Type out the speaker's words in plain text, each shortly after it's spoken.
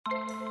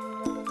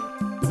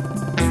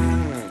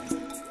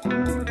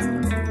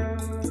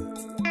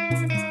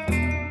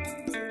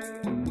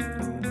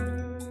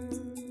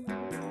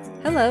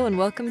Hello, and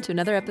welcome to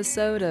another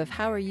episode of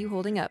How Are You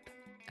Holding Up?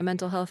 A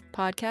mental health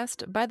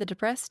podcast by the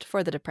depressed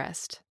for the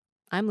depressed.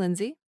 I'm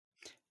Lindsay,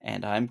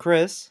 And I'm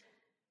Chris.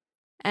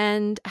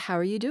 and how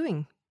are you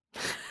doing?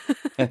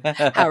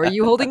 How are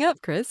you holding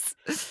up, Chris?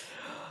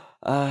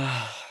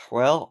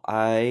 Well,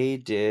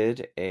 I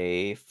did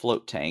a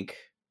float tank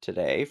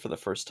today for the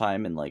first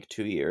time in like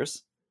 2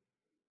 years.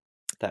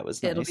 That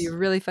was It'll be nice.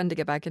 really fun to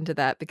get back into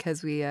that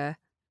because we've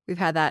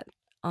had that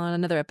on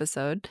another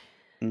episode.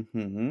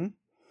 Mm-hmm.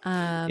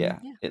 Um, Yeah,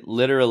 yeah, it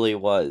literally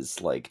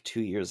was like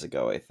 2 years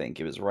ago, I think.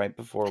 It was right I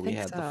before we think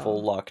had the so.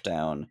 full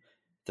lockdown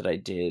that I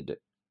did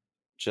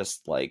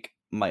just like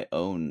my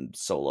own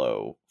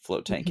solo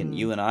float tank. And Mm-hmm.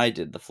 you and I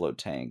did the float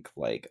tank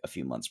like a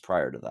few months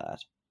prior to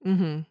that.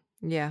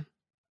 Mm-hmm. Yeah.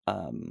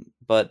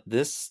 But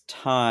this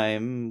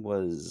time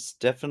was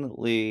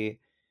definitely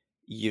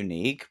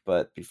unique.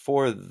 But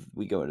before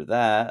we go into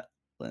that,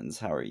 Linz,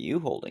 how are you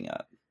holding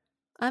up?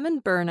 I'm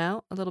in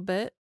burnout a little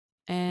bit,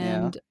 Yeah.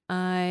 and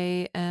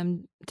I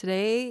am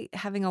today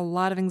having a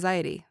lot of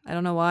anxiety. I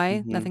don't know why.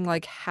 Mm-hmm. Nothing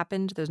like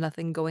happened. There's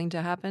nothing going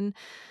to happen.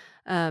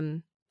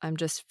 Um, I'm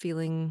just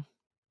feeling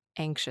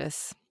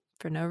anxious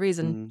for no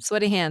reason. Mm.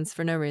 Sweaty hands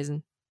for no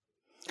reason.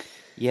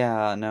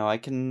 Yeah, no, I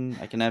can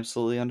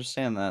absolutely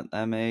understand that.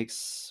 That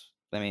makes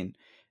I mean,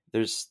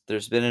 there's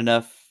been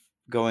enough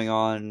going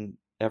on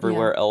Yeah.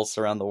 everywhere else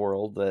around the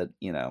world that,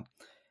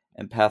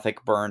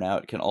 empathic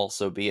burnout can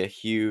also be a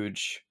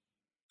huge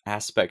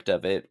aspect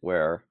of it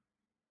where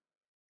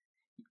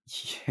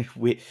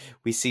we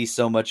we see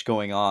so much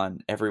going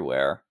on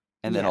everywhere,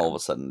 and then Yeah. all of a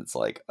sudden it's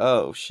like,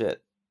 oh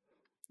shit,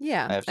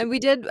 Yeah. I have to.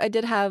 And I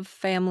did have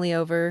family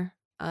over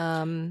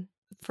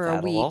for a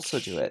That'll also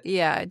week. do it.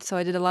 Yeah, so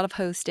I did a lot of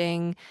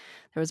hosting.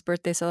 There was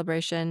birthday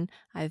celebration.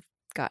 I've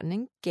gotten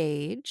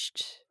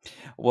engaged.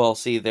 Well,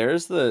 see,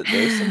 there's some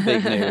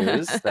big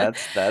news.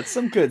 That's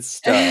some good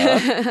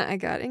stuff. I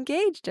got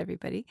engaged,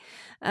 everybody.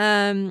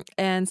 And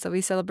so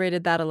we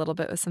celebrated that a little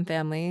bit with some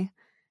family,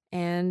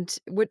 and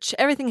which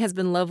everything has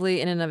been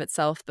lovely in and of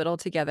itself, but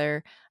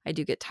altogether, I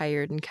do get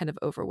tired and kind of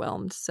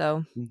overwhelmed.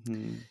 So,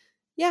 Hmm.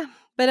 yeah,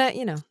 but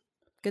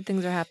good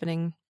things are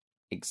happening.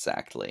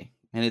 Exactly,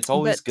 and it's But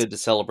always good to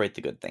celebrate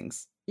the good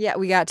things. yeah,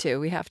 we have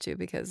to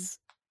because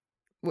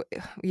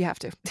w- you have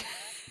to.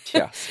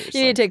 Yeah, You need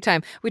seriously. to take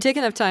time. We take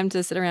enough time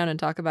to sit around and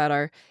talk about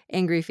our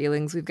angry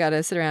feelings. We've got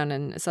to sit around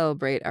and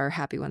celebrate our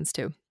happy ones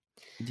too.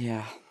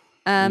 Yeah,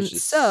 which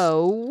is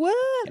So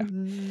yeah.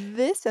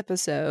 this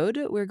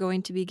episode, we're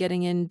going to be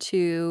getting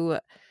into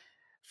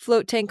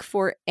Float Tank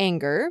for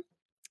Anger,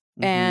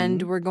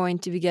 and Hmm. we're going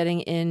to be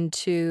getting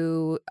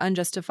into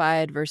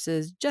unjustified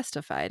versus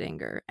justified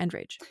anger and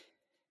rage.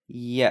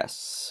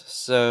 Yes.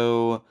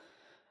 So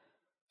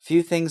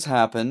few things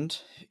happened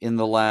in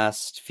the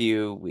last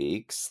few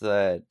weeks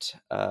that,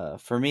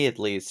 for me at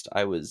least,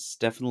 I was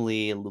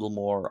definitely a little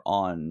more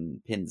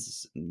on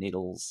pins and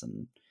needles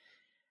and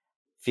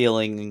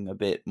feeling a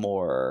bit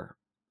more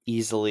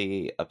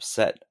easily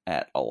upset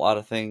at a lot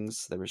of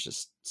things. There was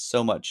just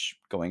so much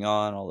going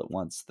on all at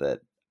once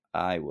that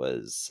I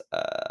was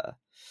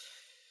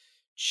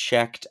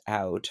checked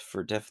out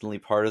for definitely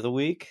part of the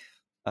week.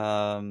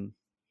 Um,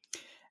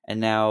 and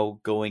now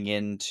going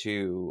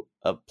into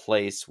a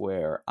place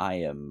where I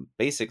am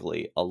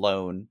basically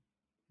alone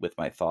with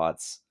my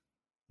thoughts,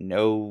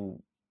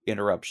 no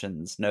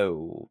interruptions,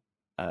 no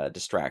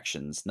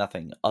distractions,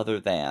 nothing other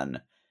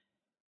than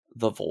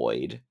the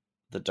void,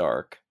 the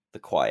dark, the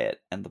quiet,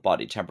 and the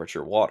body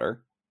temperature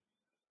water.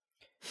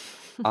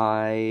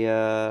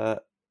 I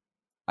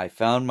I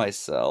found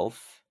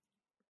myself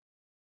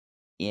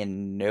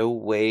in no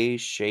way,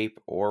 shape,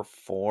 or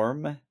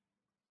form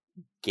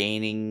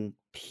gaining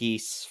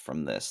peace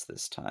from this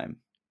time.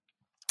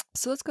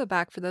 So let's go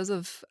back for those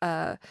of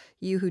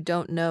you who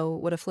don't know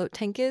what a float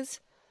tank is.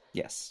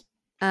 Yes.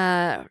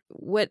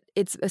 What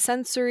it's a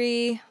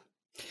sensory,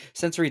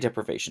 Sensory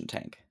deprivation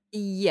tank.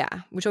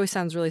 yeah, which always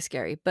sounds really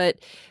scary. But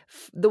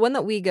the one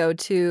that we go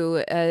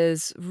to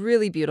is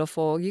really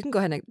beautiful. You can go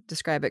ahead and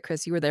describe it,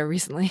 Chris. You were there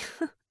recently.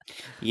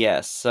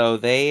 Yes, so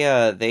they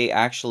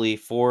actually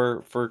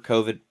for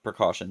COVID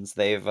precautions,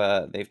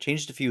 they've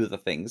changed a few of the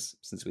things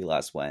since we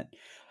last went,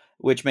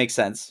 which makes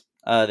sense.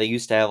 They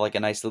used to have like a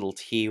nice little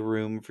tea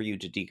room for you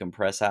to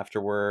decompress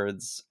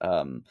afterwards.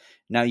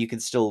 Now you can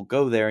still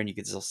go there and you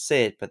can still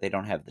sit, but they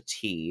don't have the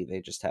tea.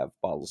 They just have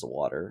bottles of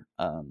water.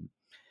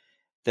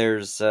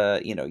 There's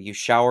you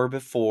shower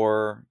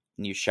before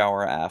and you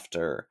shower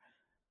after.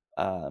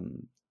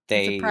 Um,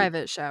 It's a they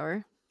private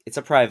shower. It's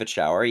a private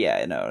shower, yeah,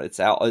 I know. It's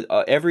out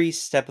every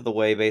step of the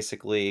way,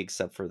 basically,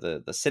 except for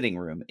the sitting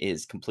room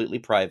is completely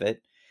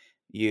private.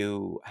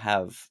 You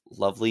have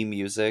lovely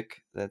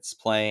music that's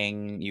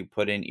playing. You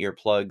put in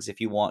earplugs if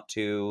you want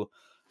to.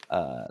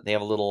 They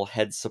have a little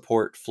head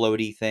support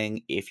floaty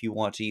thing if you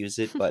want to use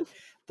it, but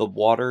the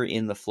water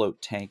in the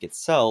float tank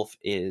itself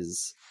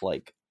is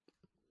like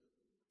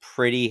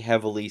pretty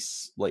heavily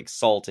like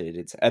salted.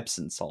 It's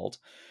Epsom salt,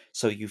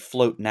 so you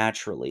float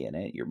naturally in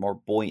it. You're more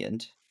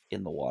buoyant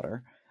in the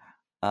water.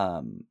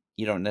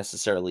 You don't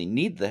necessarily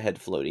need the head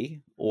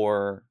floaty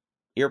or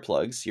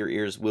earplugs, your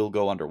ears will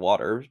go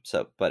underwater.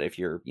 So, but if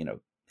you're,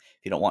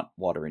 if you don't want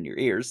water in your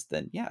ears,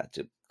 then yeah,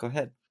 go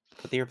ahead,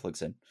 put the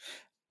earplugs in.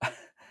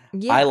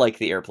 I Yeah. like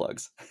the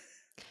earplugs.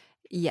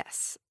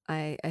 Yes.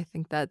 I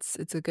think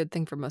it's a good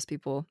thing for most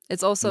people.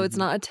 It's Hmm.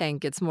 not a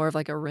tank, it's more of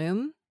like a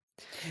room.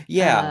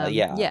 Yeah,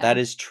 yeah, Yeah. that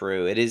is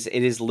true. It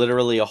is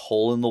literally a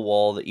hole in the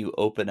wall that you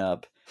open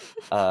up,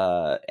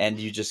 and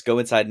you just go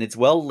inside, and it's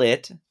well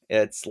lit.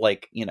 It's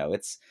like,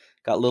 it's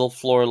got little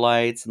floor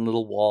lights and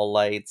little wall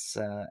lights,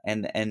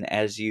 and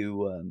as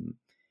you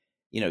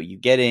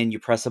get in, you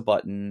press a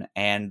button,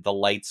 and the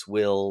lights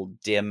will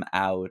dim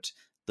out.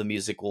 The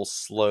music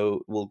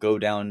will go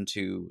down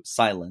to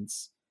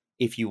silence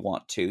if you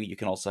want to. You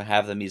can also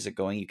have the music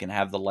going. You can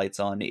have the lights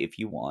on if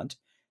you want.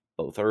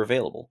 Both are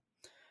available.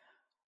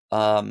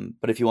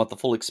 But if you want the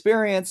full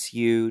experience,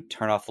 you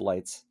turn off the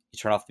lights, you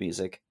turn off the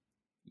music,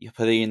 you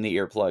put it in the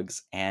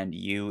earplugs, and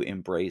you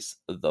embrace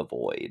the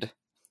void.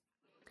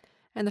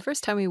 And the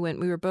first time we went,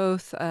 we were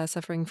both,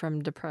 suffering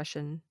from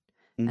depression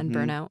and Mm-hmm.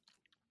 burnout,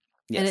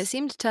 and it Yes.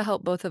 seemed to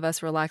help both of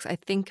us relax. I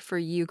think for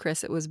you,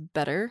 Chris, it was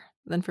better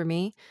than for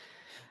me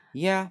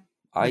Yeah,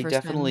 the I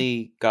first time.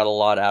 definitely got a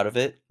lot out of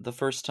it the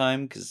first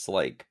time because,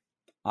 like,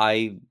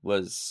 I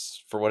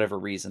was, for whatever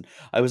reason,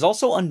 I was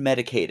also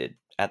unmedicated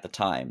at the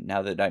time.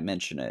 Now that I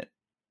mention it,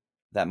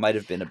 that might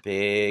have been a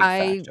big I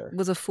factor.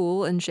 was a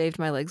fool and shaved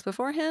my legs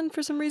beforehand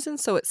for some reason,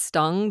 so it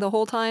stung the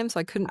whole time, so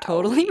I couldn't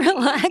totally relax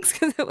Owie.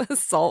 because it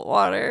was salt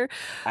water.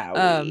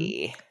 Um,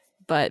 Owie.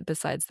 but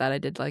besides that, I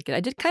did like it.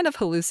 I did kind of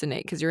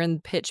hallucinate because 'cause you're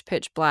in pitch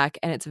black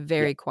and it's Yeah.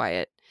 very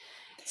quiet.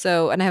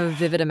 So and I have a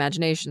vivid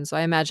imagination, so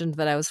I imagined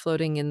that I was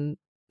floating in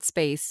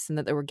space and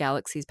that there were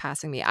galaxies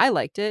passing me. I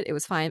liked it, it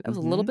was fine. I was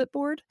a little Mm-hmm. bit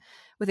bored.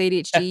 With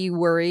ADHD, you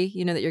worry,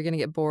 that you're gonna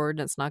get bored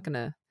and it's not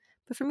gonna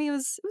but for me, it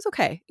was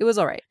okay. It was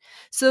alright.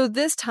 So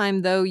this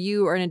time, though,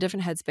 you are in a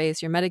different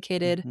headspace, you're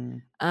medicated, Mm-hmm.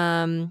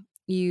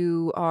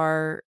 you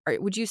are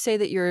would you say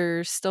that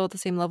you're still at the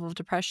same level of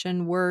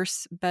depression,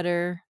 worse,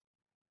 better?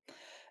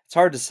 It's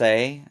hard to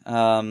say,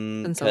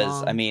 It's been so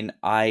because I long. mean,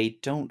 I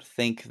don't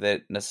think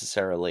that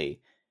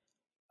necessarily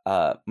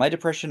my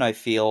depression, I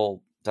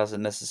feel,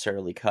 doesn't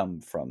necessarily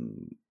come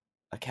from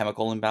a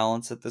chemical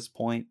imbalance at this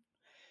point,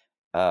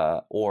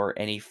 or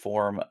any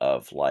form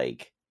of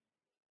like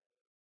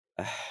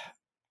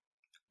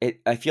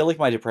it. I feel like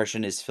my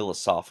depression is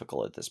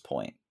philosophical at this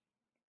point,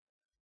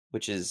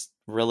 which is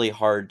really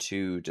hard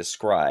to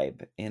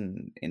describe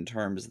in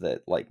terms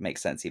that like make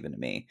sense even to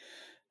me.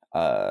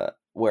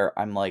 Where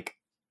I'm like,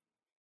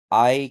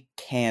 I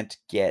can't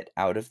get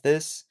out of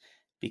this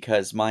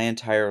because my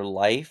entire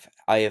life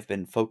I have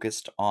been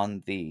focused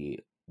on the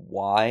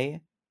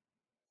why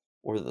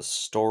or the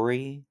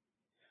story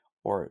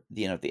or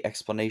the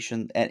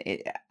explanation and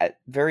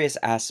various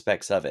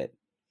aspects of it,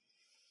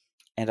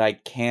 and I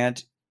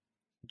can't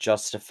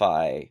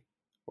justify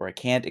or I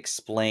can't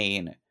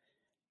explain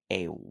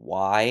a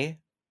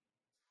why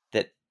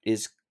that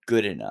is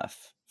good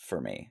enough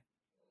for me.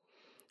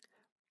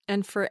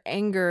 And for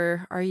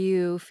anger, are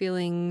you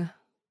feeling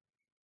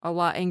a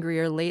lot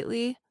angrier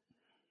lately?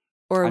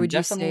 Or I'm would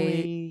you say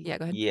definitely, yeah,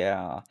 go ahead.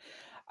 yeah.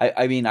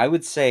 I mean, I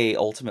would say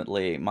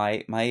ultimately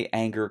my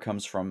anger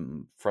comes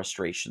from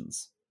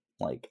frustrations.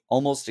 Like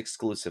almost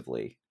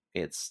exclusively,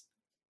 it's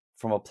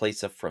from a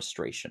place of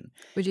frustration.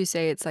 Would you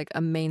say it's, like,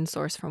 a main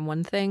source from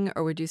one thing,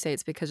 or would you say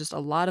it's because just a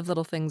lot of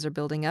little things are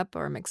building up,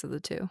 or a mix of the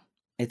 2?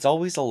 It's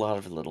always a lot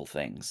of little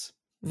things.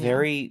 Yeah.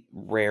 Very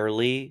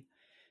rarely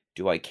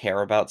do I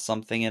care about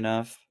something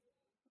enough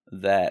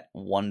that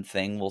one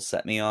thing will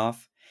set me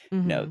off.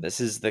 No, Mhm.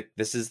 this is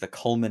the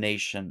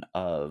culmination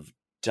of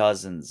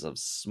dozens of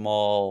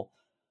small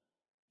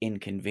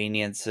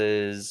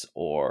inconveniences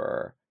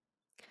or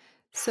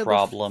So problems.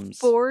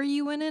 before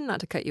you went in, not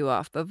to cut you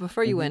off, but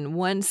before you Mhm, went,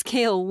 1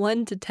 scale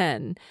 1 to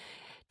 10,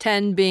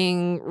 10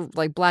 being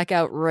like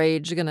blackout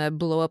rage, gonna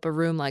blow up a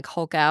room like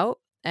Hulk out,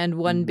 and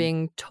 1 mhm.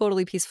 being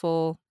totally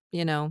peaceful,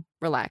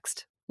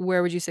 relaxed.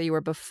 Where would you say you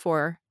were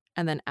before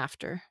and then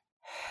after?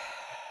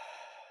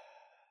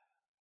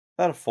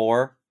 About a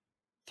 4,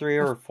 3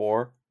 or Bef a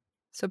 4.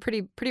 so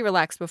pretty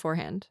relaxed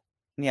beforehand.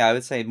 Yeah, I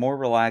would say more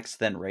relaxed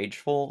than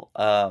rageful.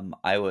 I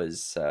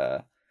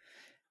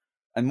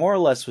more or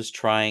less was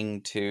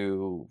trying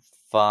to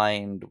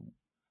find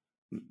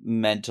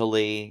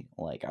mentally,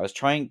 like, I was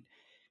trying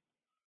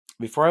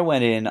before I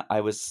went in,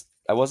 I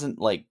wasn't,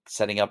 like,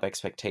 setting up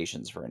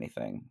expectations for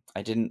anything.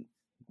 I didn't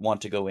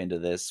want to go into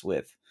this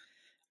with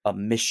a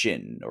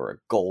mission or a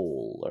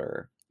goal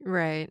or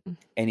Right.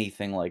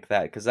 anything like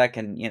that because that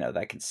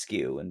can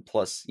skew, and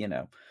plus,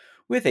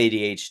 with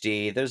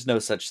ADHD, there's no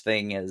such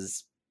thing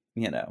as,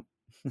 you know,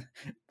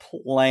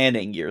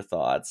 planning your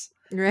thoughts.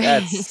 That's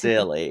Right.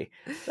 silly.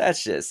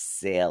 That's just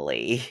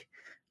silly.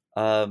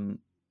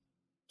 Um,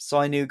 so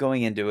I knew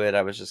going into it,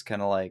 I was just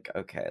kind of like,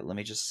 okay, let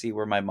me just see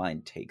where my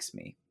mind takes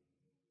me.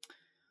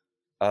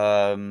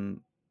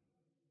 Um,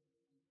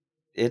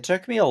 it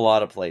took me a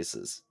lot of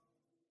places.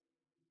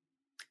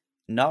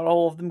 Not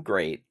all of them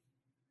great.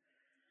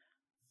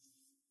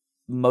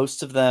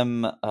 Most of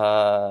them,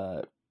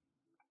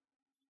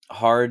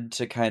 hard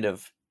to kind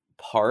of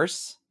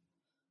parse.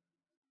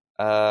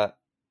 Uh,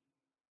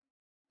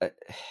 uh,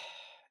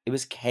 it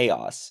was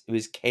chaos. It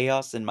was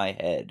chaos in my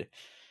head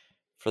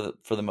for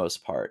the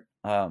most part.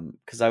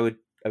 Because I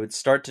would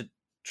start to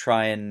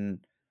try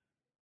and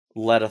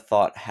let a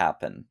thought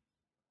happen,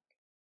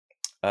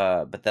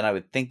 but then I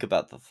would think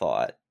about the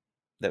thought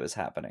that was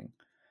happening.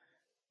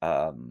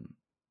 Um,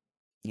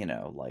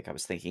 like I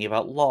was thinking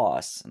about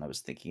loss, and I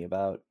was thinking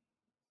about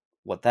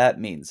what that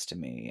means to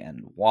me,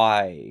 and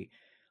why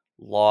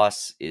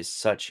loss is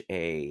such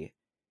a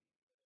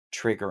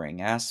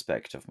triggering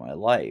aspect of my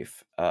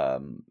life.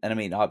 And I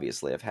mean,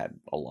 obviously, I've had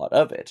a lot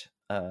of it.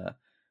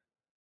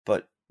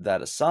 But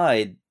that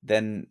aside,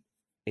 then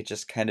it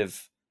just kind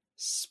of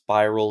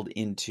spiraled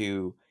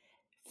into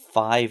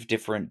five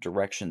different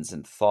directions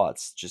and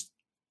thoughts, just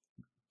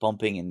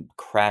bumping and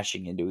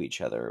crashing into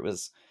each other.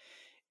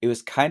 It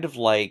was kind of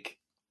like,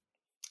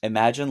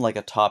 imagine like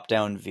a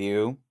top-down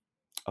view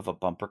of a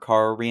bumper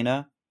car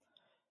arena,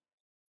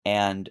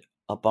 and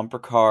a bumper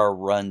car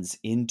runs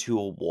into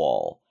a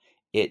wall.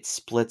 It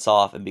splits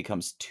off and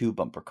becomes two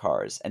bumper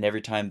cars, and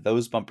every time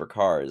those bumper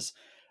cars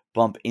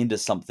bump into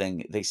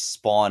something, they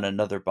spawn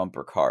another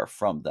bumper car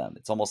from them.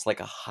 It's almost like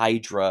a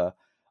hydra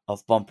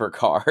of bumper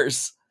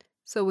cars.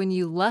 So when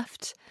you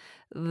left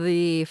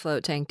the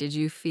float tank, did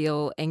you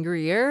feel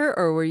angrier,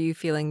 or were you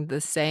feeling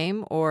the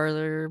same,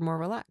 or more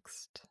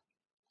relaxed?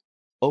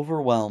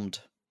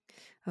 Overwhelmed.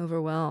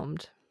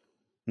 Overwhelmed.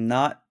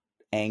 Not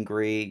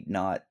angry,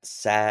 not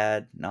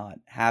sad, not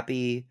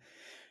happy,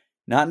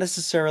 not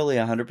necessarily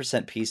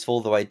 100%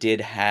 peaceful, though I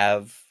did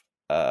have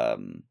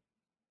um,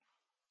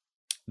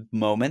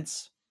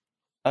 moments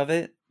of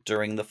it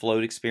during the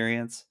float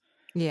experience.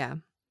 Yeah.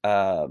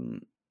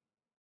 Um,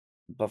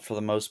 but for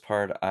the most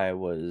part, I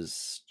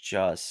was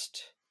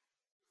just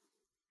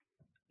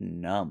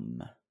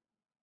numb.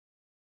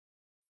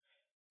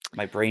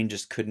 My brain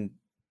just couldn't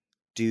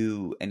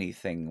do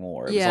anything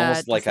more. It was Yeah,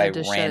 almost it like I decided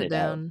to shut ran it it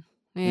out. down.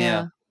 Yeah.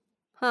 Yeah.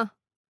 Huh.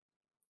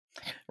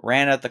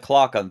 Ran out the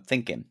clock on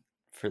thinking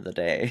for the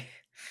day.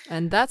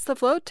 And that's the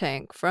float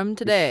tank from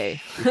today.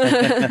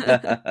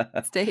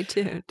 Stay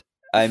tuned.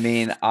 I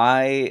mean,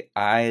 I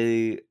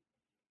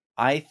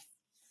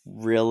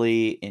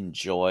really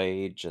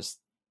enjoy just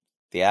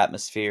the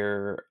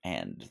atmosphere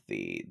and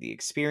the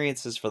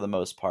experiences for the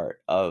most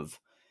part of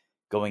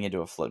going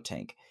into a float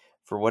tank.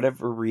 For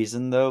whatever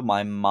reason though,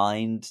 my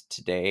mind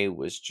today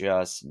was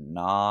just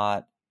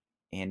not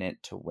in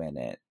it to win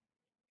it.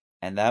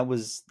 And that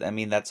was, I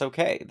mean, that's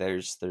okay.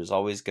 There's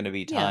always going to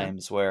be Yeah.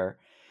 times where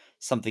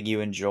something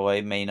you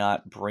enjoy may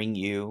not bring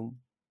you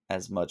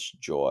as much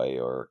joy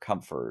or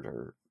comfort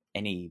or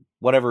any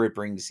whatever it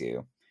brings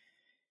you.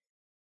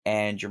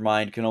 And your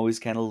mind can always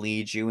kind of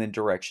lead you in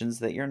directions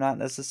that you're not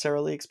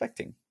necessarily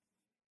expecting.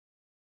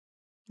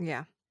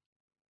 Yeah.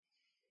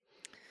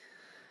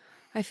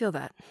 I feel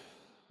that.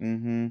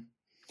 Mhm.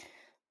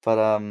 But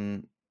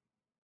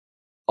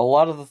a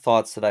lot of the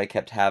thoughts that I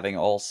kept having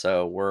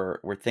also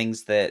were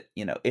things that,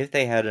 if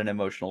they had an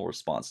emotional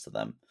response to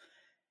them,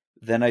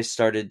 then I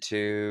started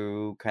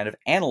to kind of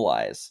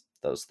analyze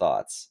those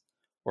thoughts,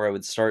 or I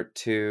would start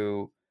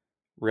to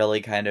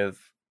really kind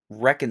of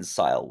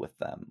reconcile with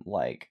them,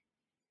 like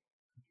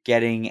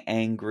getting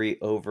angry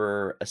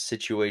over a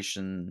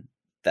situation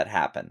that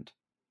happened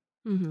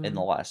in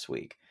the Mhm. last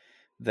week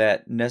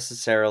that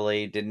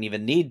necessarily didn't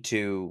even need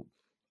to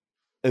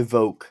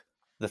evoke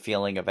the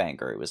feeling of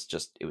anger. It was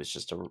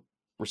just a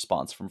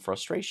response from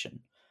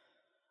frustration.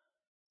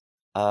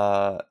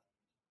 Uh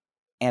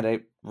and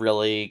it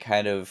really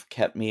kind of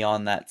kept me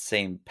on that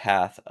same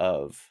path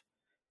of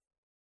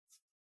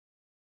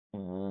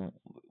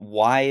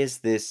why is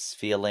this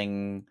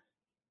feeling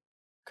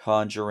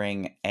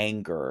conjuring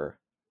anger,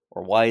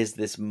 or why is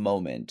this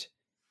moment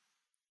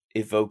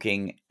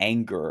evoking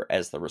anger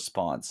as the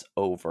response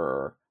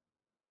over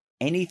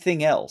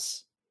anything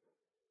else?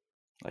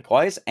 Like,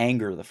 why is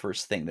anger the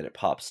first thing that it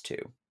pops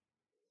to?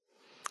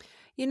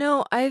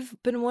 I've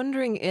been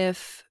wondering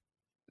if,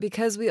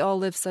 because we all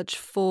live such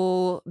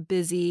full,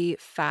 busy,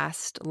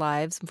 fast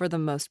lives for the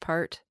most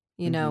part,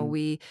 Mm-hmm.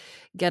 we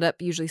get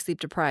up, usually sleep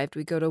deprived,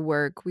 we go to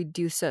work, we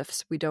do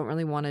stuff we don't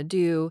really want to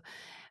do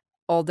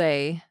all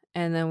day,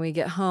 and then we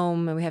get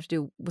home and we have to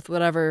do with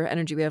whatever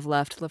energy we have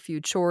left, a few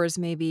chores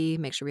maybe,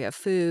 make sure we have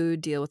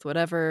food, deal with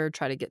whatever,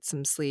 try to get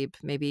some sleep,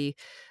 maybe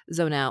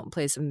zone out and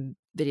play some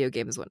video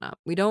games, whatnot.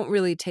 We don't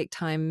really take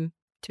time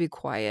to be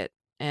quiet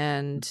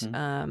and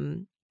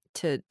Mm-hmm.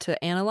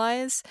 to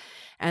analyze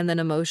and then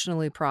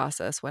emotionally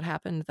process what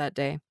happened that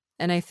day.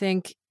 And I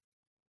think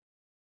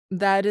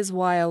that is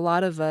why a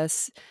lot of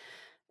us,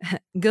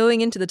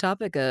 going into the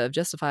topic of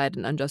justified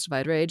and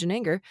unjustified rage and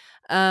anger,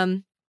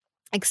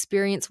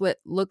 experience what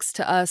looks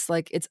to us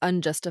like it's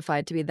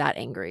unjustified to be that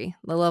angry.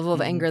 The level of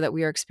Mm-hmm. anger that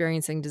we are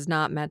experiencing does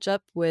not match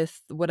up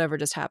with whatever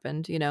just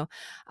happened.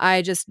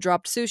 I just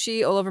dropped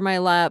sushi all over my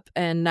lap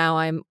and now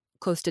I'm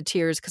close to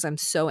tears because I'm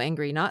so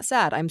angry. Not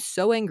sad. I'm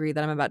so angry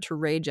that I'm about to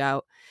rage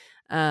out.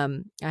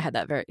 I had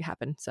that very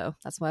happen. So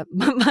that's what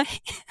my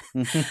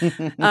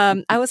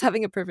I was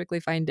having a perfectly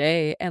fine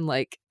day and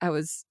like I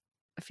was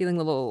feeling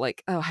a little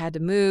like, oh, I had to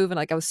move, and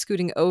like I was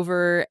scooting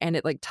over and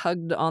it like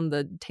tugged on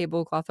the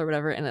tablecloth or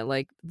whatever, and it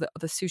like the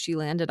sushi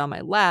landed on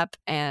my lap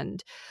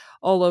and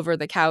all over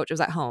the couch. It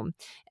was at home,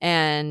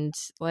 and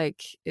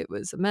like it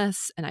was a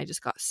mess, and I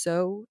just got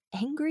so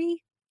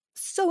angry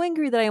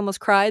that I almost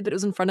cried, but it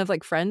was in front of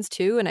like friends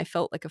too, and I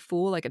felt like a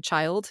fool, like a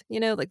child,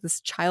 like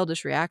this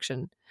childish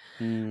reaction.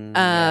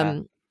 Yeah.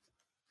 Um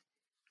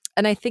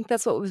and I think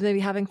that's what was maybe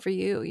having for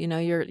you.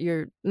 You're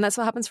and that's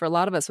what happens for a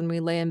lot of us when we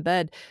lay in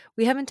bed.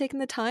 We haven't taken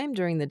the time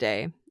during the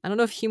day. I don't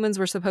know if humans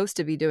were supposed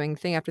to be doing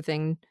thing after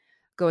thing,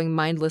 going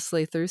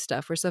mindlessly through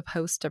stuff. We're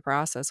supposed to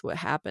process what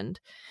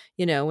happened.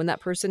 When that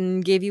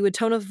person gave you a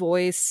tone of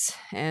voice,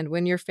 and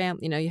when your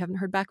family, you haven't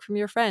heard back from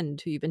your friend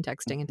who you've been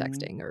texting and Mhm.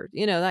 texting, or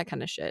that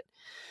kind of shit.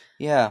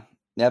 Yeah,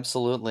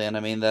 absolutely, and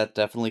I mean, that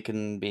definitely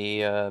can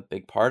be a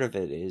big part of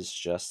it is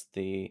just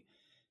the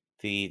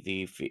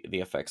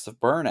effects of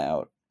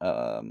burnout,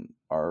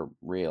 are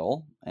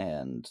real,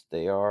 and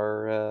they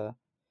are,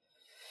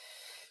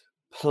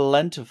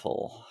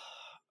 plentiful.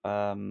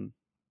 Um,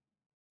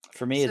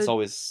 for me, it's So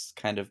always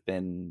kind of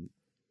been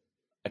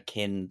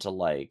akin to,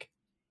 like,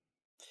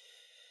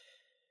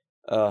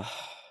 uh,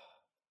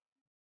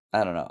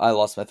 I don't know, I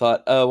lost my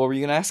thought. What were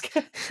you gonna ask?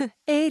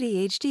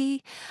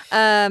 ADHD.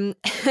 Um,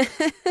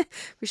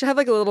 we should have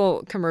like a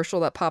little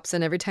commercial that pops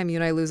in every time you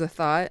and I lose a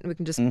thought, and we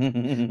can just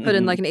put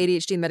in like an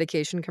ADHD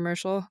medication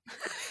commercial.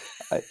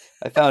 I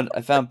I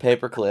found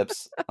paper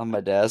clips on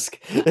my desk.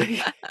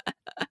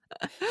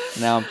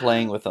 Now I'm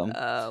playing with them.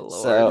 Oh,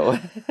 Lord. So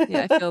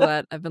Yeah, I feel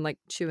that. I've been, like,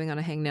 chewing on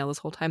a hangnail this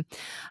whole time.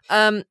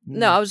 No,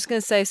 Mm, I was just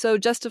gonna say, so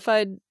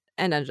justified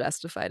and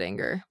unjustified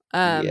anger.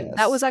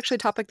 That was yes. actually a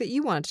topic that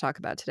you wanted to talk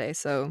about today,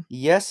 so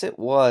Yes, it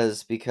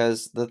was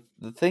because the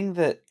thing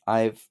that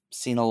I've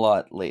seen a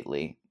lot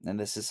lately, and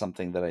this is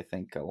something that I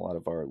think a lot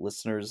of our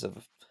listeners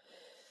have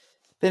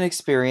been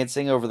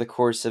experiencing over the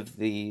course of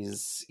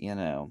these,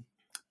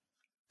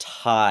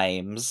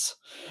 times.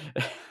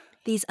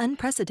 these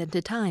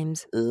unprecedented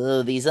times.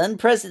 Oh, these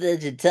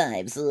unprecedented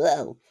times.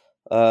 Whoa.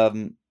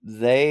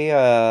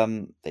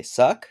 They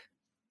suck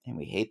and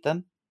we hate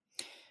them.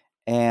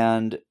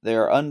 And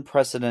they're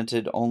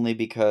unprecedented only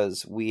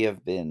because we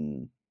have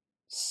been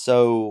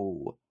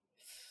so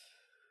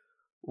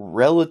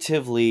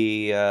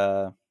relatively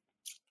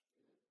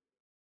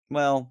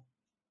well,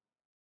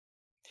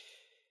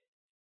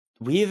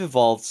 we've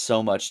evolved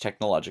so much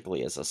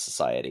technologically as a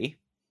society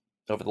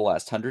over the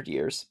last 100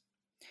 years,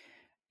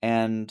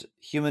 and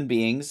human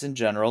beings in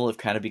general have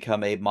kind of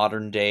become a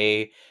modern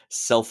day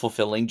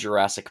self-fulfilling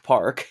Jurassic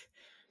Park.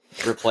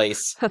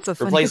 replace That's a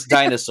funny replace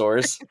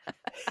dinosaurs.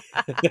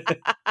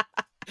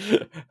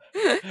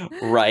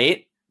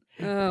 Right?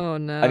 Oh, I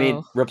no.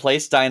 mean,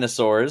 replace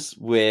dinosaurs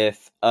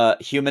with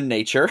human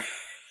nature.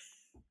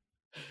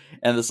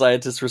 And the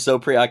scientists were so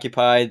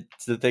preoccupied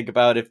to think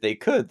about if they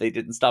could, they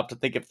didn't stop to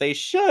think if they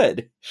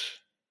should.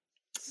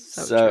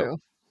 So So, true.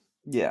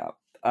 yeah.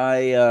 I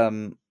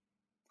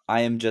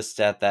am just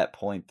at that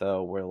point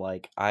though where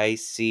like I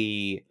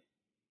see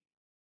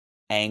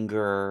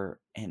anger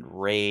and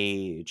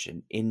rage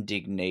and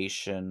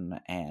indignation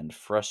and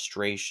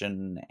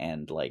frustration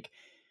and like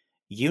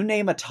you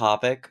name a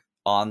topic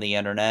on the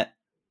internet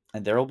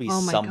and there will be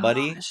Oh my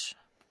somebody gosh.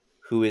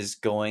 who is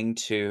going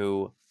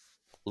to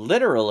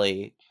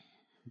literally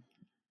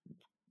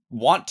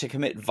want to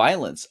commit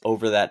violence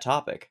over that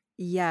topic.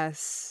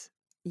 Yes.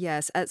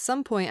 Yes, at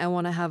some point, I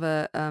wanna have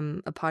a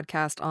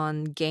podcast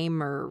on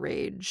gamer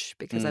rage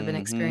because I've been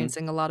Mhm.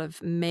 experiencing a lot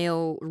of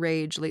male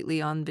rage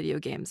lately on video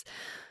games.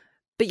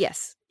 But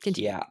yes,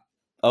 continue. Yeah.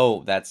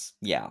 Oh, that's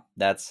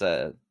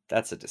a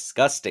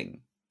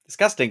disgusting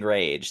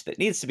rage that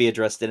needs to be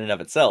addressed in and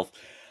of itself.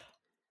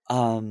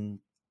 Um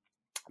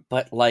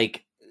but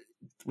like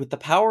with the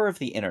power of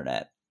the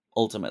internet,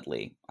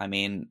 ultimately, I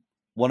mean,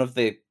 one of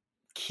the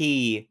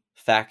key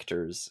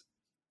factors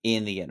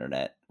in the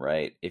internet,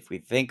 right? If we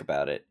think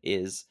about it,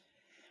 is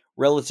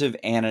relative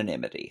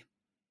anonymity.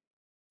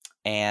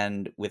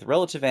 And with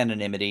relative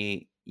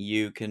anonymity,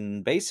 you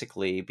can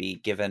basically be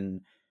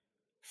given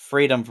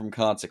freedom from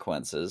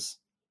consequences.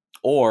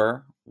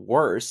 Or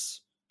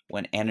worse,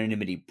 when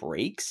anonymity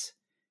breaks,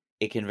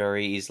 it can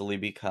very easily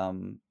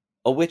become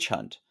a witch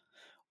hunt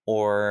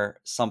or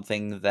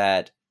something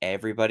that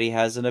everybody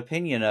has an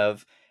opinion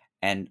of,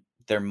 and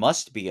there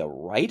must be a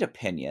right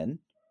opinion.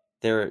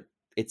 There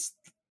it's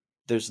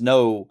there's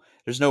no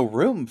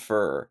room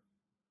for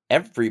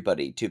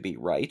everybody to be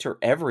right or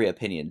every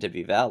opinion to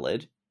be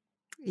valid,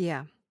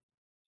 Yeah.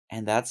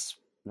 and that's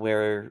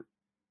where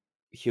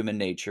human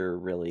nature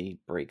really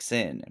breaks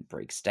in and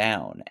breaks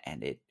down,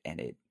 and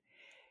it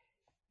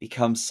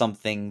becomes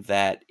something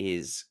that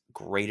is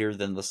greater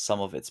than the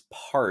sum of its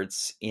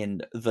parts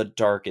in the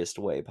darkest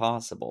way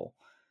possible.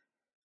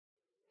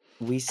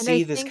 We And I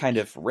see this think kind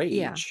of yeah.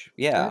 rage.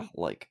 Go Yeah, ahead.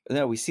 like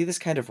no, we see this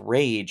kind of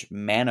rage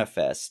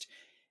manifest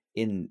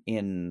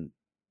in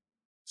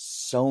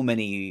so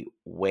many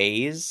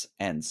ways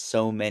and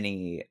so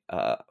many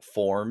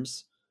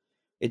forms.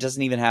 It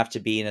doesn't even have to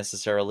be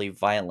necessarily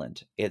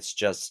violent. It's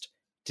just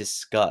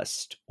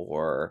disgust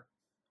or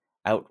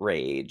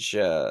outrage,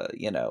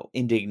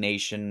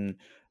 indignation,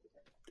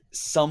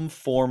 some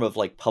form of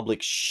like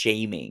public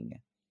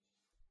shaming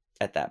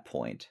at that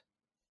point,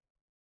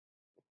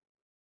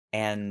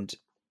 and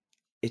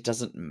it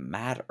doesn't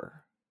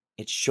matter.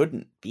 It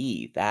shouldn't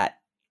be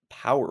that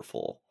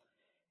powerful,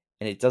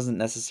 and it doesn't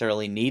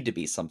necessarily need to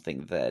be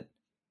something that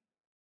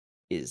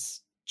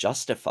is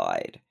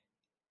justified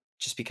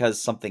just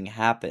because something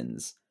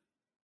happens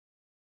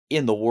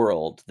in the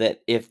world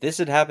that if this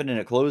had happened in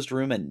a closed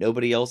room and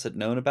nobody else had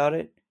known about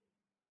it,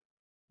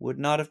 would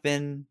not have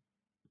been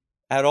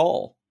at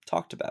all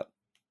talked about.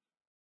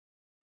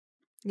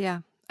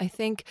 Yeah. I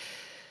think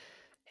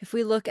if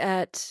we look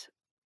at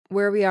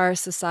where we are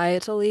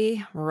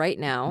societally right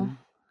now, Mhm,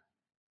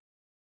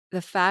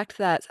 the fact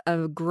that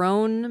a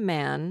grown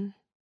man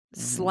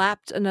mhm,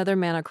 slapped another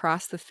man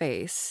across the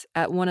face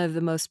at one of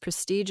the most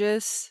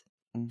prestigious,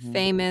 mhm.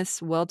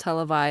 famous, well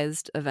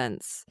televised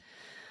events,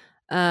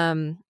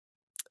 um,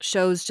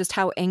 shows just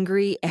how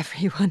angry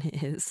everyone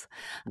is.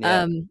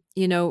 Yeah.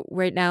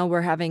 Right now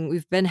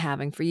we've been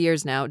having for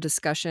years now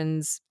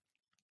discussions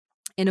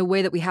in a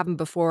way that we haven't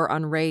before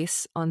on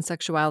race, on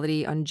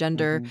sexuality, on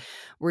gender. Mhm.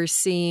 We're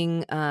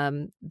seeing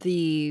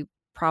the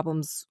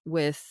problems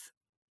with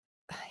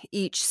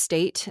each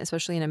state,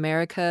 especially in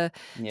America.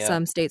 Yeah.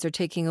 Some states are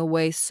taking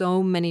away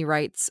so many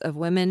rights of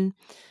women.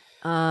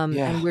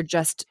 Yeah. And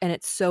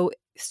it's so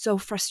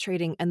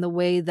frustrating. And the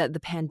way that the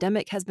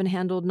pandemic has been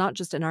handled, not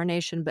just in our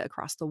nation, but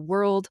across the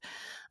world,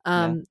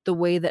 Yeah. the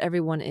way that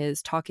everyone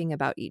is talking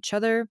about each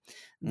other,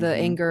 the Mhm.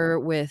 anger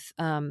with,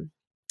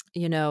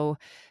 you know,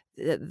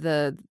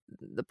 the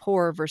the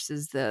poor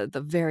versus the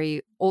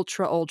very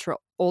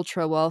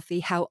ultra wealthy,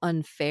 how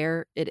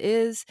unfair it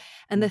is.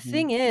 And the Mhm.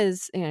 thing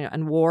is,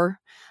 and war,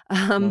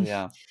 Oh, um,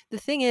 yeah. the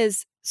thing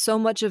is, so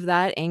much of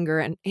that anger,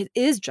 and it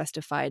is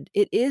justified.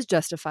 It is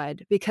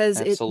justified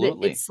because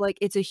Absolutely. it's like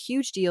it's a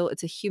huge deal.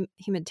 It's a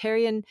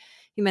humanitarian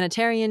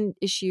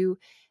issue.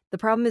 The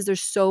problem is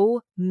there's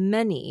so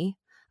many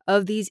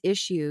of these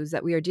issues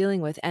that we are dealing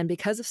with, and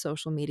because of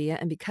social media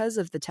and because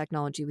of the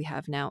technology we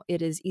have now,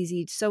 it is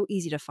so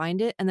easy to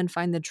find it and then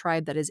find the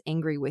tribe that is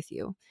angry with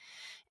you.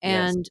 Yes.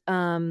 And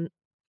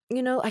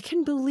I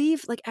couldn't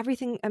believe like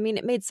everything. I mean,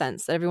 it made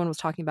sense that everyone was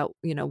talking about,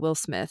 Will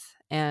Smith,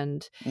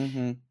 and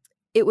Mhm.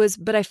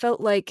 but I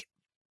felt like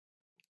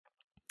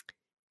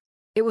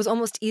it was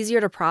almost easier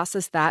to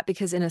process that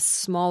because in a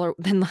smaller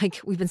than, like,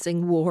 we've been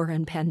saying war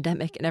and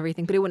pandemic and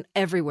everything, but it went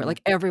everywhere, Yeah.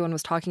 like, everyone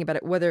was talking about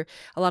it, whether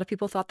a lot of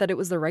people thought that it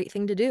was the right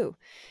thing to do.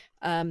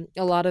 A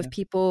lot of Yeah.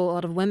 people, a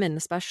lot of women,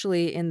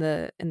 especially in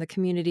the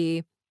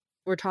community,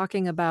 were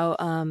talking about,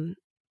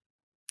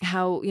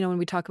 how, when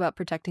we talk about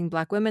protecting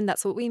Black women,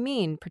 that's what we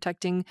mean,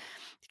 protecting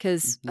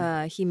because, Mhm.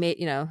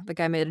 the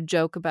guy made a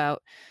joke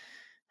about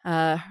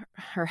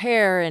her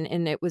hair,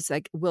 and it was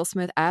like Will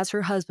Smith as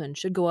her husband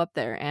should go up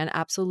there and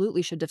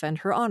absolutely should defend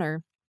her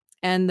honor.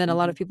 And then a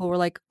lot Mhm. of people were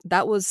like,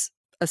 that was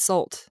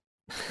assault.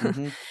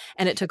 Mhm.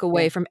 And it took Yeah.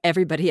 away from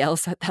everybody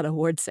else at that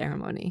award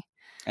ceremony.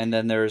 And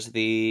then there's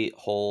the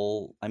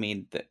whole I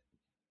mean,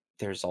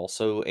 there's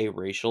also a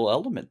racial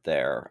element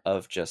there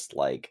of just,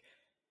 like,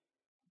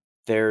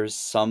 there's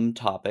some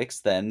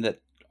topics then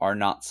that are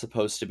not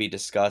supposed to be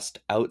discussed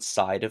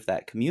outside of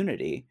that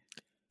community,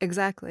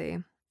 Exactly.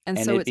 And and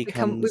so it we've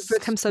become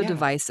becomes so yeah.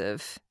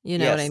 divisive, you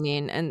know what I Yes.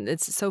 mean? And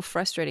it's so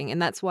frustrating.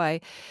 And that's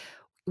why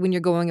when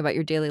you're going about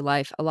your daily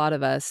life, a lot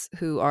of us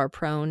who are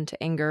prone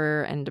to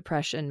anger and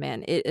depression,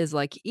 man, it is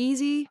like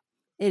easy.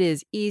 It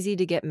is easy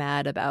to get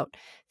mad about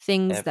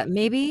things that Everything.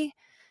 maybe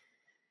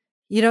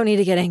you don't need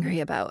to get angry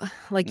about.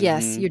 Like,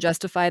 yes, Mhm. you're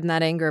justified in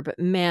that anger, but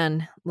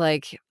man,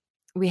 like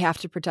we have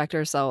to protect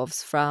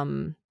ourselves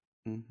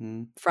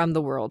Mhm. from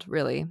the world,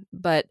 really.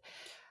 But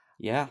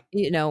Yeah.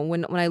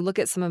 when I look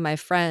at some of my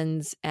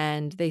friends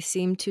and they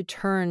seem to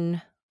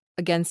turn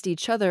against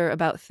each other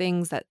about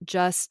things that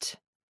just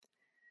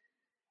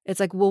it's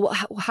like, well,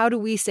 how do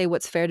we say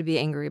what's fair to be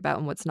angry about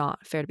and what's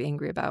not fair to be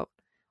angry about?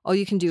 All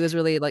you can do is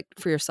really, like,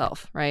 for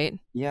yourself, right?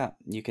 Yeah,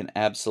 you can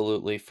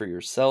absolutely for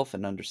yourself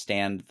and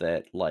understand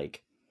that,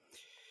 like,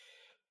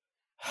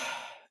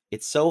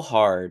 it's so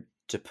hard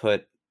to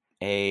put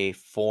a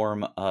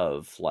form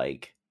of,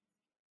 like,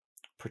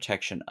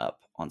 protection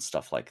up on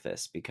stuff like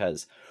this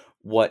because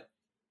what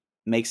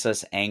makes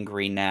us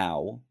angry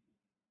now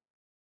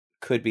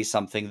could be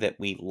something that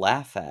we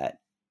laugh at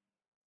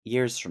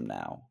years from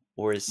now,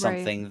 or is Right.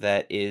 something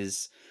that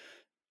is,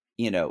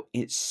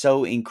 it's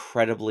so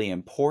incredibly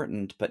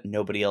important, but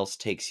nobody else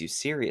takes you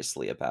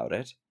seriously about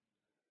it.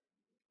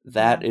 Yeah.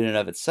 That in and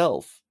of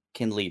itself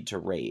can lead to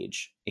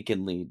rage. It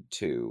can lead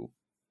to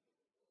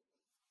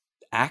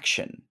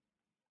action,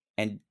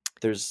 and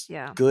there's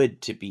Yeah.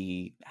 good to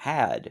be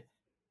had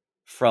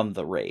from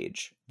the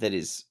rage that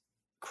is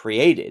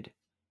created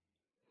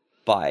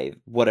by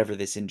whatever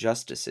this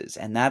injustice is.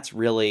 And that's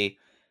really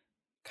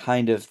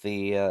kind of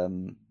the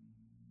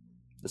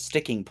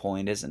sticking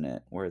point, isn't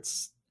it? Where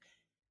it's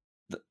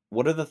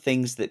what are the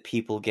things that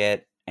people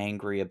get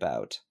angry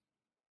about?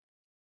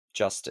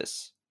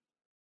 Justice,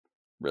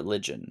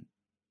 religion,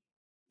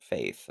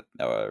 faith,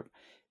 or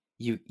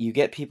you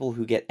get people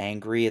who get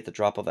angry at the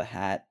drop of a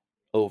hat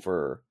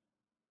over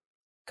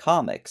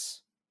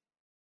comics,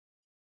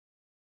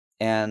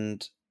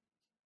 and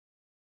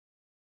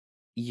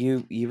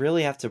you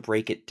really have to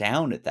break it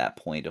down at that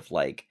point of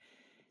like,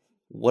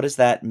 what does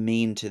that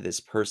mean to this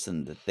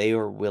person that they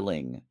are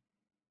willing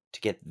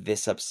to get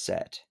this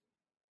upset?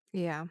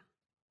 Yeah.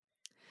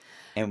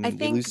 I And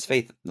we think lose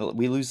faith.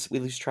 We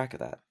lose track of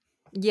that.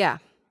 yeah.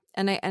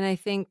 And I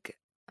think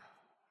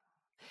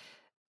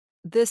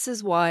this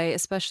is why,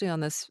 especially on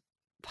this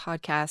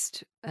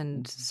podcast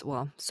and Mhm,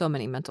 well, so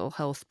many mental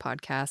health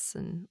podcasts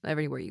and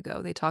everywhere you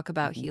go, they talk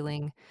about mhm,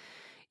 healing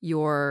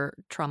your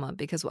trauma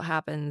because what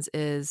happens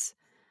is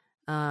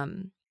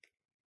um,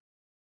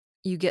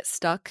 you get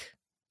stuck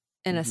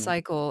in a mhm,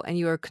 cycle and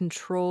you are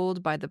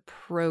controlled by the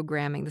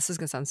programming. This is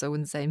going to sound so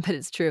insane, but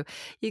it's true.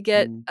 You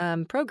get mhm,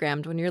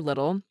 programmed when you're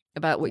little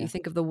about what you yeah,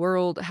 think of the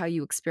world, how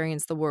you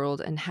experience the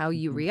world, and how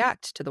you mhm,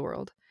 react to the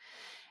world.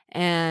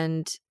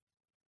 And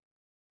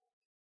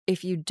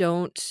if you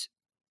don't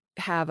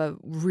have a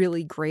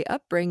really great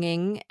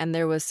upbringing and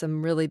there was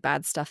some really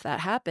bad stuff that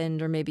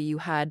happened, or maybe you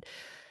had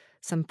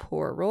some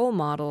poor role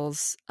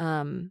models,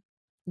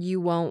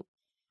 you won't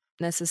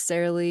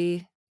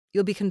necessarily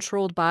you'll be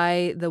controlled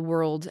by the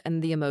world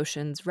and the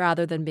emotions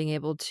rather than being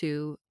able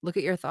to look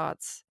at your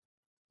thoughts,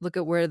 look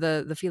at where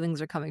the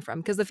feelings are coming from,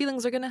 because the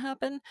feelings are gonna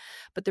happen,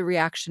 but the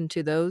reaction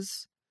to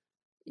those,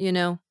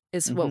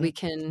 is what we mhm.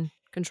 can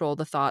control,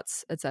 the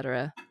thoughts,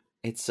 etcetera.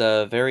 It's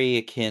very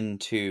akin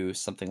to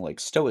something like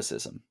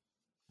Stoicism,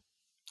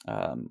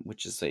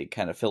 which is a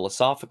kind of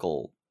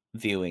philosophical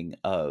viewing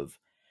of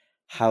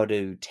how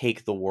to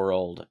take the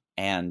world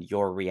and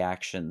your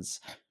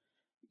reactions.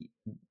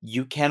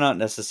 You cannot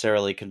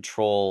necessarily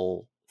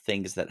control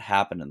things that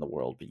happen in the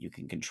world, but you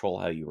can control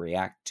how you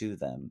react to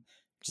them,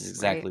 which is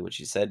Right. exactly what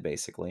you said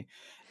basically.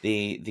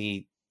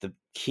 The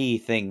key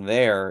thing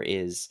there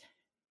is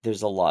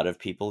there's a lot of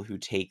people who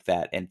take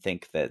that and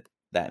think that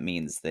that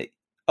means that,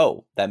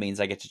 oh, that means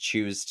I get to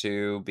choose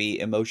to be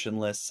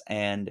emotionless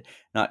and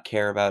not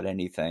care about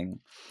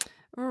anything.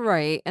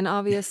 Right, and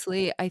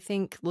obviously, I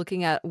think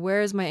looking at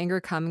where is my anger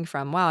coming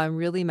from? Wow, I'm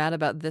really mad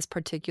about this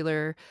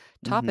particular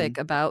topic Mhm.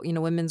 about,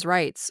 women's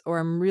rights, or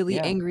I'm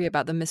really Yeah. angry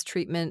about the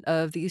mistreatment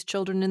of these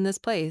children in this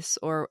place,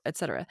 or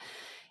etcetera.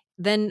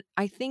 Then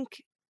I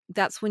think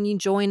that's when you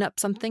join up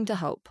something to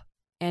help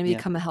and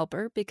Yeah. become a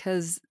helper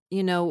because,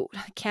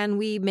 can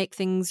we make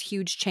things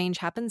huge change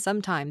happen?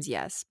 Sometimes,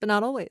 yes, but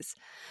not always.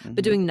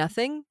 But Mhm. doing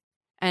nothing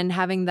and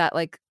having that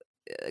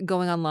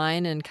going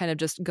online and kind of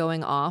just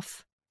going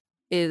off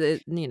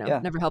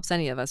Yeah. never helps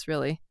any of us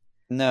really.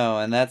 No,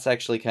 and that's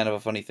actually kind of a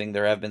funny thing.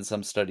 There have been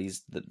some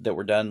studies that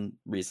were done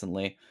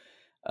recently,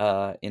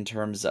 in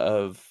terms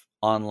of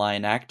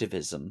online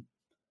activism,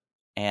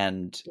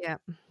 and Yeah.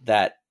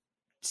 that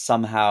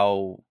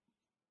somehow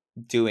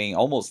doing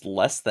almost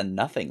less than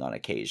nothing on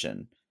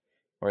occasion,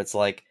 where it's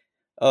like,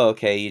 oh,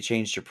 okay, you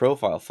changed your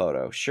profile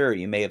photo. Sure,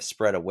 you may have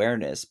spread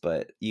awareness,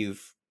 but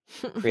you've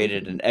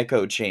created an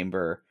echo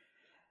chamber.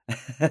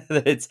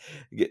 It's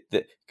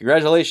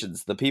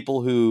congratulations. The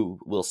people who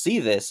will see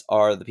this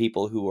are the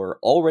people who are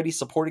already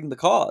supporting the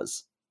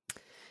cause,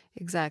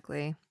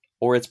 Exactly.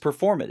 or it's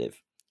performative.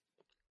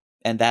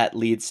 And that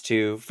leads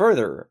to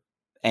further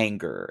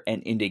anger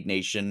and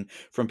indignation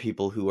from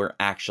people who are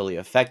actually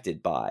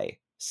affected by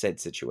said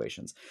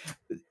situations.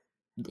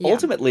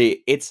 Yeah.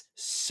 Ultimately, it's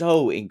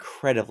so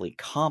incredibly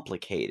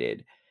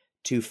complicated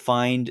to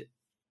find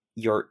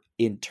your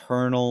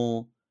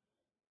internal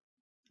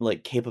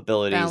like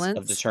capabilities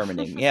of Balance.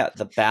 determining, yeah,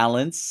 the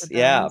balance, The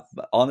yeah, balance.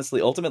 but honestly,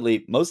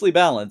 ultimately, mostly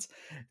balance,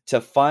 to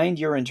find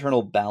your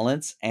internal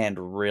balance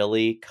and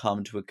really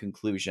come to a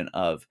conclusion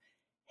of,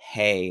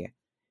 hey,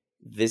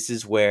 this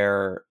is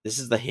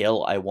the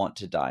hill I want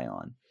to die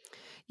on.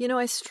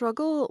 I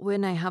struggle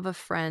when I have a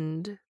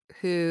friend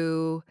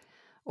who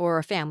or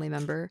a family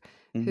member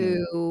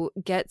Mhm. who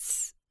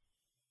gets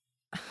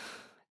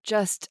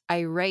just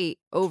irate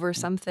over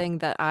Mm. something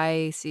that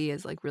I see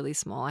as really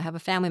small. I have a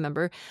family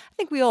member. I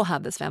think we all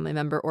have this family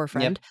member or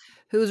Yep. friend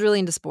who's really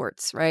into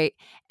sports, right?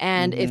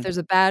 And if Mhm. there's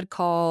a bad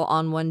call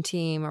on one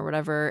team or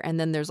whatever, and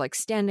then there's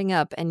standing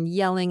up and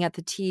yelling at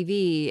the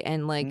TV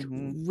and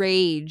Mhm.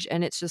 rage,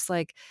 and it's just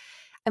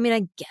I mean,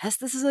 I guess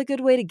this is a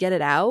good way to get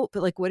it out,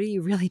 but what are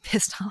you really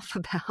pissed off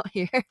about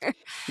here?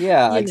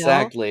 Yeah, You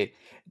know? exactly.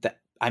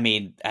 That I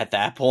mean, at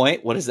that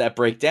point, what does that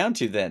break down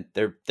to then?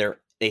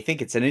 They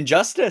think it's an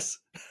injustice.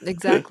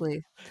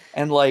 Exactly.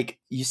 And, like,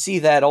 you see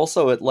that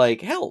also at,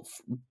 like,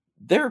 health.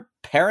 There are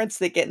parents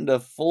that get into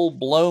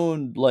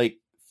full-blown, like,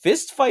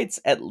 fist fights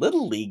at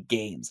Little League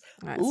games.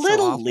 It's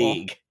so Little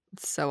awful. League!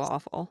 It's so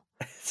awful.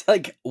 It's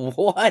like,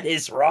 "What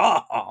is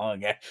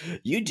wrong?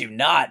 You do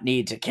not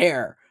need to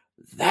care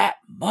that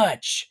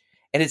much."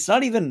 And it's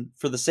not even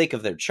for the sake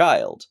of their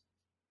child.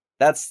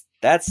 That's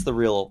the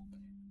real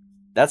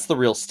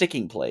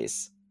sticking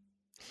place,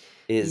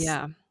 is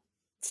Yeah.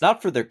 it's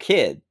not for their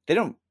kid. They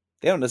don't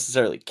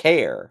necessarily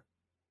care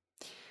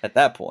at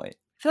that point.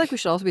 feel like we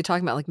should also be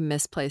talking about, like,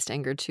 misplaced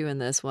anger too in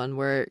this one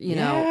where, I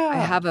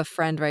Yeah. have a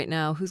friend right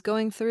now who's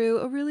going through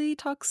a really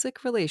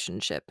toxic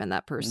relationship, and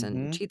that person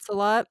Mm-hmm. cheats a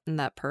lot, and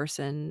that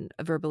person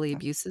verbally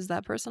abuses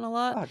that person a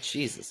lot, Oh,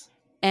 Jesus.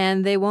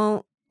 and they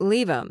won't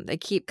leave them. They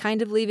keep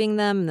kind of leaving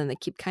them, and then they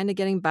keep kinda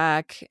getting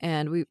back,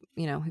 and we've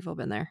all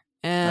been there,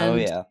 Oh,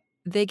 and yeah.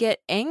 they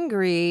get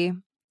angry,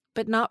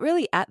 but not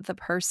really at the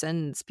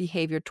person's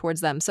behavior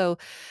towards them. So,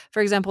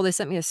 for example, they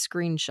sent me a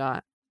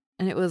screenshot,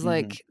 and it was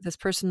Mm-hmm. like this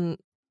person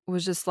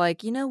was just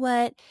like, "You know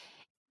what?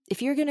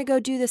 If you're gonna go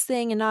do this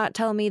thing and not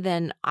tell me,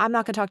 then I'm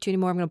not gonna talk to you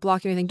anymore. I'm gonna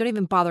block you or anything. Don't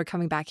even bother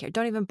coming back here.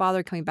 Don't even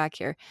bother coming back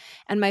here."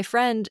 And my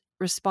friend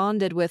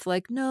responded with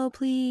like, "No,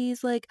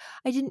 please, like,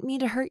 I didn't mean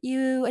to hurt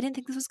you. I didn't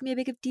think this was gonna be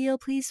a big of deal.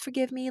 Please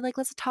forgive me. Like,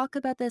 let's talk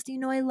about this. You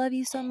know I love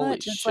you so Holy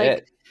much." And it's like,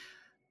 shit.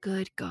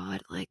 good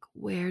God, like,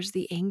 where's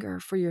the anger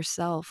for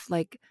yourself?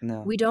 Like,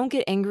 No. we don't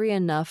get angry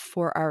enough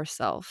for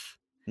ourself.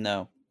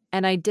 No.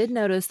 And I did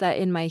notice that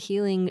in my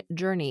healing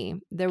journey,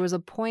 there was a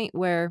point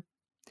where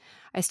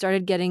I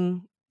started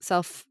getting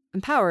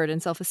self-empowered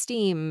and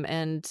self-esteem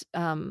and,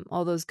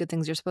 all those good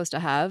things you're supposed to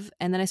have,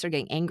 and then I started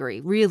getting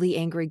angry, really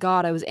angry.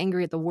 God, I was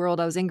angry at the world,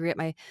 I was angry at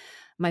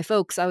my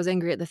folks, I was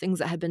angry at the things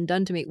that had been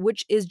done to me,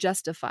 which is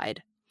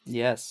justified.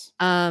 Yes.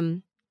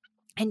 Um,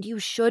 and you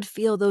should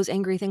feel those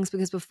angry things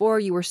because before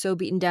you were so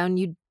beaten down,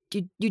 you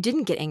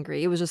didn't get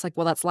angry. It was just like,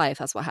 "Well, that's life,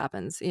 that's what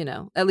happens," you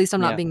know? "At least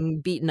I'm not Yeah. being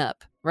beaten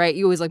up," right?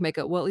 You always, like, make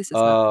it, "Well, at least it's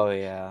not," Oh,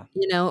 yeah.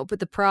 But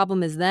the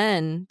problem is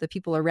then the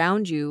people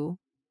around you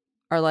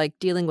are, like,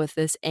 dealing with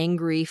this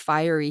angry,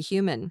 fiery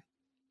human.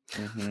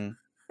 Mm-hmm.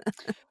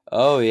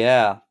 Oh,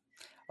 yeah.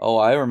 Oh,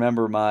 I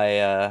remember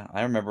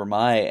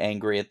my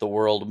angry at the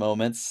world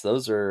moments.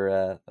 Those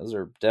are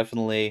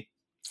definitely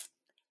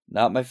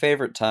not my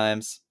favorite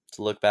times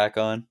to look back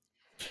on.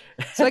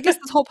 So I guess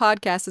this whole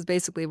podcast is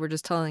basically we're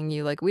just telling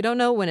you, like, we don't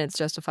know when it's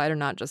justified or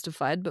not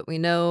justified, but we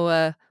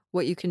know,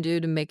 what you can do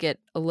to make it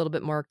a little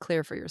bit more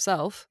clear for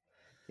yourself.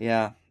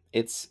 Yeah,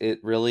 it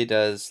really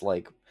does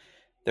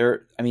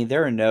there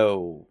are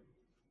no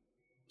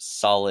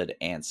solid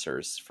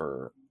answers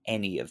for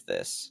any of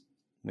this.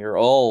 We're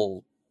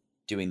all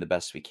doing the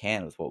best we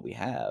can with what we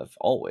have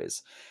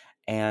always.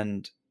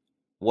 And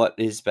what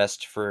is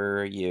best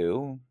for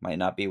you might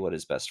not be what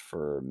is best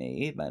for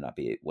me, might not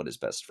be what is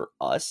best for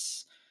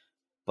us.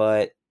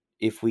 But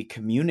if we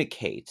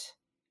communicate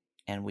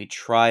and we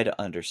try to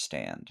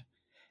understand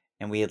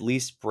and we at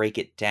least break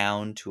it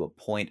down to a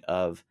point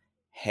of,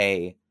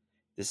 hey,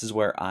 this is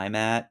where I'm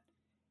at.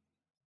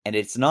 And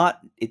it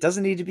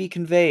doesn't need to be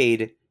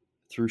conveyed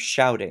through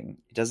shouting.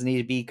 It doesn't need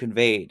to be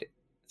conveyed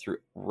through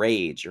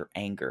rage or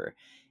anger.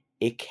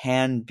 It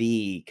can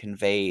be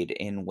conveyed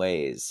in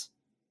ways.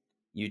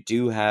 You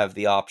do have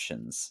the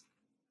options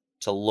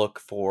to look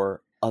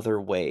for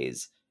other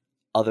ways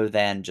other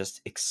than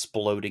just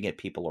exploding at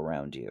people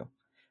around you.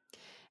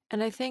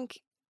 And I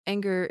think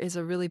anger is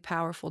a really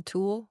powerful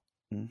tool,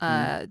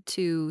 Mhm.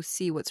 to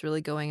see what's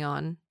really going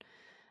on.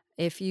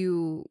 If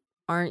you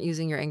aren't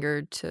using your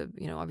anger to,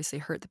 obviously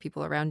hurt the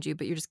people around you,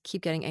 but you just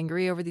keep getting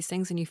angry over these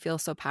things and you feel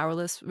so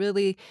powerless,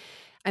 really,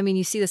 I mean,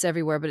 you see this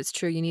everywhere, but it's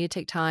true. You need to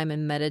take time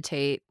and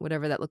meditate,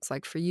 whatever that looks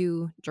like for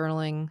you,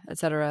 journaling,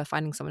 etc.,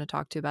 finding someone to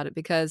talk to about it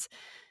because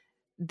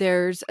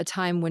there's a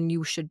time when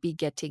you should be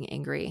getting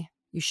angry.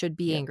 You should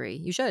be Yep. angry.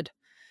 You should,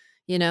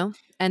 you know?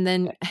 And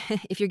then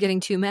if you're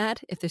getting too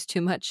mad, if there's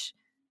too much,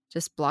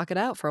 just block it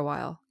out for a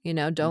while.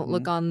 Don't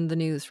look Mhm. on the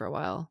news for a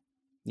while.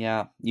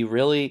 Yeah,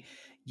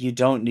 you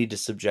don't need to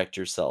subject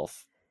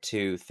yourself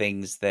to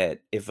things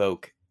that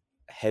evoke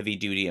heavy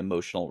duty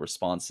emotional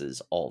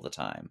responses all the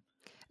time.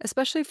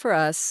 Especially for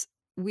us,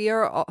 we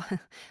are all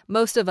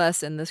most of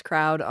us in this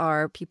crowd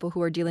are people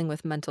who are dealing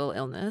with mental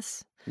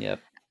illness.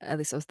 Yep. At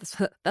least that's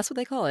what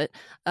they call it.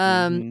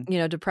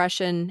 Mhm.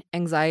 Depression,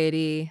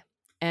 anxiety,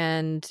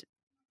 and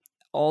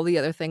all the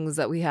other things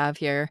that we have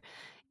here.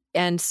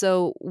 And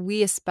so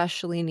we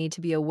especially need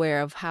to be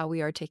aware of how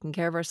we are taking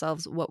care of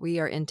ourselves, what we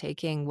are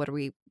intaking, what are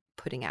we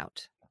putting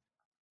out.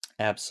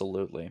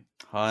 Absolutely.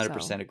 So,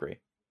 100% agree.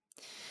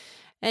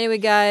 anyway,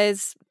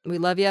 guys, we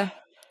love you.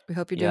 We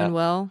hope you're Yeah. doing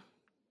well.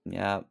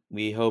 Yeah,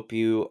 we hope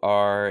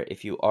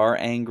if you are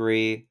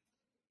angry,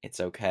 it's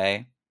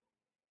okay.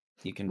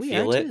 You can We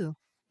are feel it. too.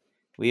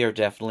 We are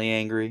definitely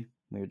angry.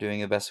 We're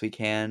doing the best we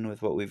can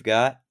with what we've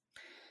got,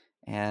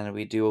 and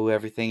we do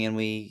everything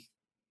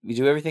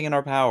in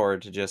our power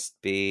to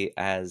just be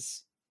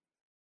as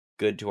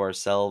good to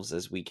ourselves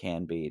as we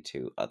can be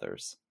to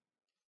others.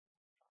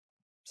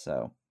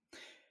 So,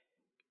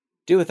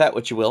 do with that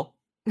what you will.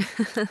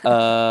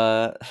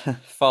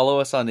 Follow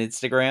us on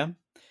Instagram,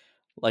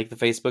 like the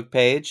Facebook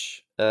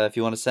page. If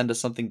you want to send us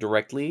something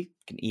directly, you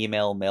can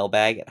email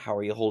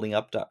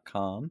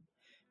mailbag@howareyougholdingup.com.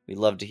 We'd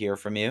love to hear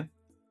from you.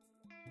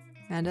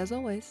 And as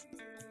always,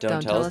 Don't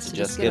don't tell tell us us to to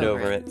just just get get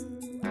over over it.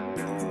 it.